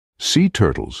Sea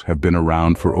turtles have been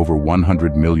around for over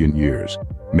 100 million years,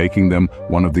 making them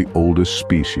one of the oldest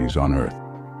species on Earth.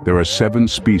 There are 7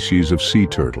 species of sea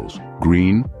turtles: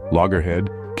 green, loggerhead,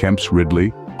 Kemp's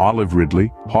ridley, olive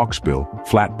ridley, hawksbill,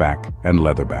 flatback, and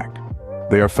leatherback.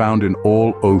 They are found in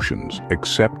all oceans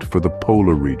except for the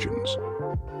polar regions.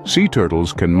 Sea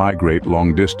turtles can migrate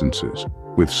long distances,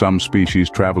 with some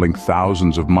species traveling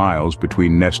thousands of miles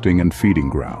between nesting and feeding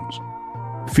grounds.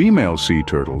 Female sea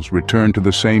turtles return to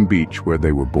the same beach where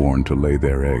they were born to lay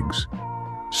their eggs.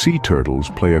 Sea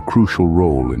turtles play a crucial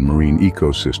role in marine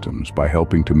ecosystems by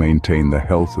helping to maintain the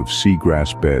health of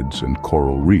seagrass beds and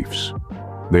coral reefs.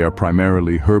 They are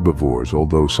primarily herbivores,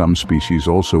 although some species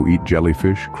also eat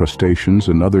jellyfish, crustaceans,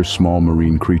 and other small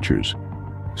marine creatures.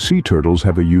 Sea turtles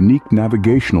have a unique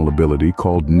navigational ability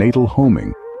called natal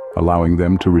homing, allowing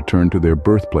them to return to their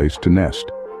birthplace to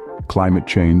nest. Climate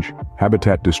change,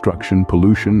 habitat destruction,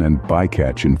 pollution, and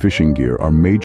bycatch in fishing gear are major